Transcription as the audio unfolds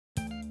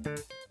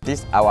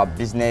This our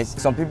business.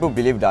 Some people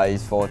believe that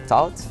it's for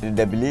touts.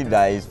 They believe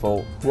that it's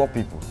for poor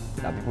people,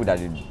 that people that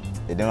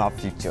they don't have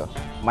future.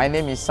 My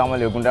name is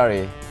Samuel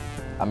Ogundare.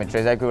 I'm a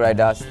tricycle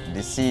rider,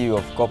 the CEO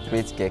of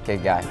corporate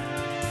Keke guy.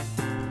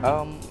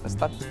 I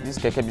started this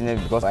Keke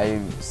business because I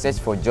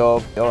searched for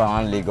job all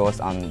around Lagos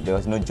and there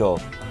was no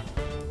job.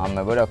 And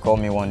my brother called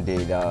me one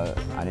day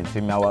and he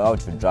told me how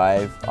to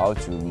drive, how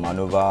to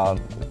maneuver all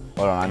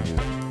around you.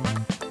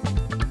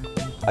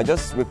 I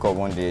just wake up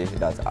one day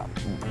that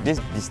this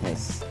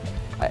business,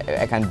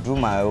 I can do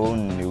my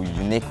own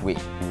unique way.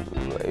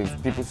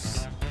 If people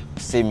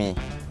see me,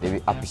 they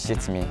will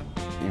appreciate me.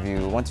 If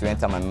you want to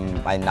enter my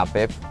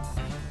NAPEP,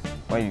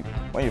 when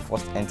you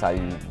first enter,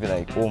 you'll be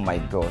like, oh my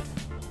God,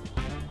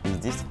 is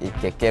this a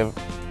Keke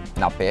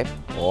NAPEP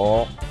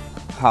or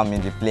I'm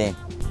in the plane?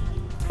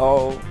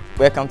 Oh,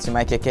 welcome to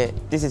my Keke.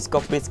 This is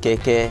corporate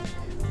Keke.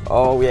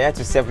 Oh, we're here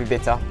to serve you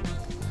better.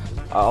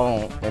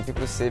 When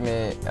people say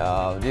me,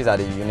 these are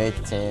the unique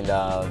things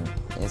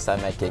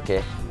inside my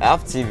Keke. I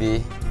have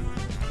TV,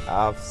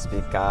 I have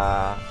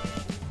speaker,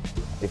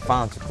 the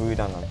fan to cool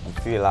down and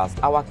feel relaxed.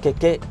 Our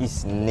Keke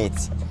is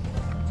neat.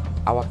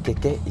 Our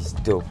Keke is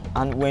dope.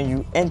 And when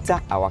you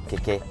enter our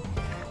Keke,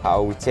 I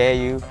will tell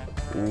you,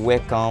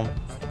 welcome.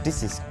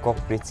 This is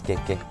corporate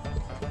Keke.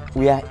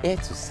 We are here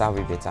to serve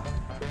you better.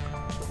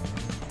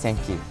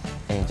 Thank you.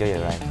 Enjoy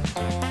your ride.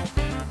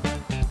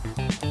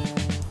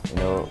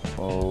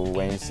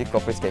 When you see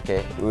corporate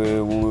Keke,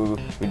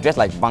 we dress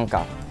like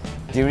banker.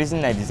 The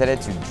reason I decided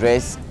to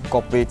dress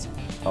corporate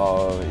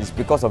is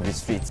because of the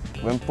street.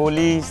 When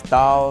police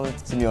start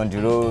see me on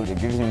the road, they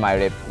give me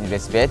my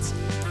respect.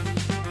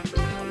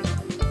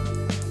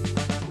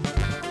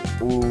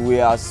 We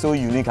are so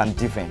unique and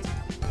different.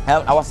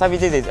 Our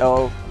services is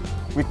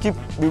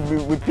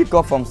we pick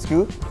up from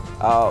school.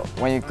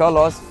 When you call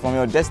us from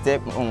your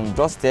doorstep,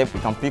 we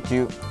can pick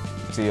you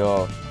to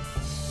your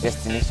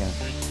destination.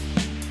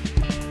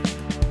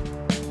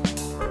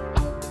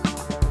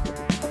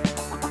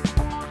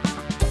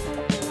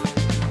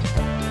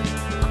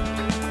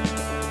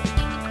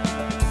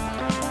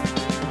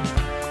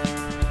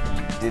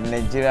 The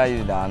Nigerian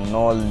youth are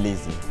not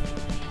lazy.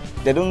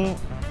 They don't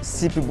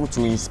see people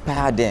to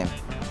inspire them.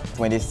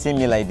 When they see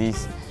me like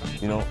this,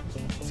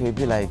 they'll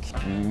be like,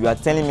 you are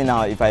telling me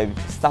now if I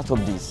start up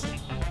this,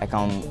 I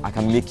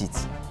can make it.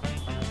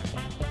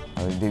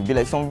 They'll be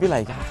like, some will be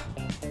like,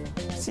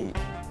 see,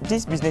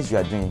 this business you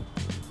are doing,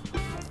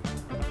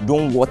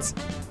 don't want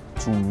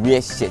to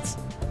wear shirts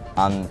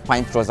and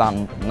pint trousers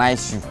and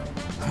nice shoes.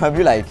 I'll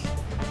be like,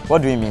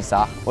 what do you mean,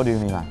 sir? What do you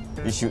mean, man?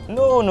 You should,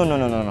 no.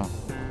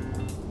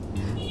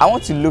 I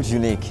want to look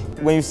unique.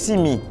 When you see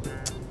me,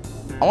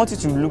 I want you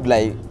to look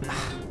like,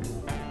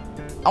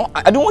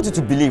 I don't want you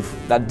to believe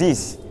that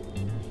this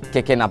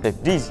Keke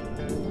NAPEP, this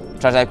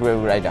tricycle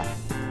rider.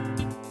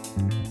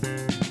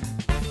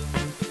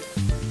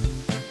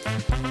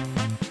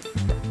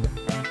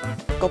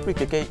 Corporate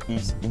Keke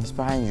is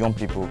inspiring young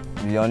people.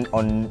 We are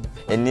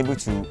unable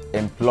to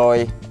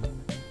employ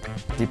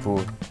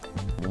people.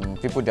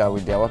 People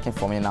that they are working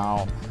for me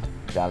now,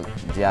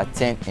 they are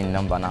 10 in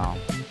number now.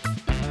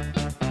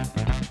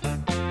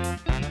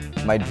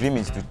 My dream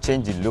is to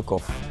change the look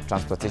of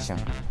transportation.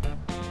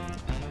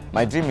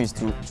 My dream is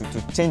to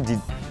change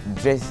the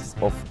dress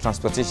of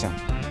transportation.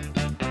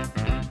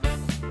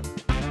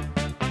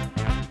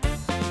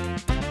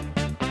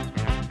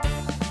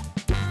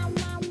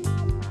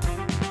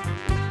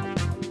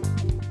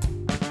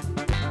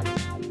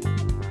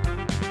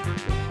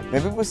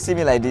 When people see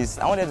me like this,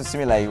 I want them to see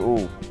me like,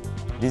 oh,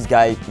 this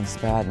guy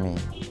inspired me.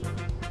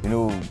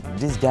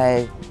 This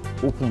guy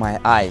opened my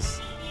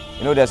eyes.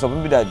 There's some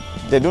people that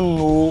they don't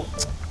know,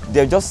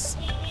 they just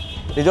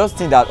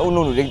think that, oh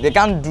no, they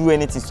can't do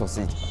anything to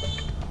succeed.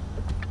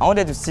 I want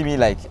them to see me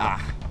like,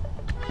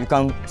 you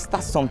can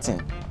start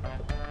something.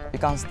 You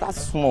can start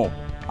small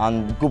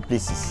and go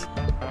places.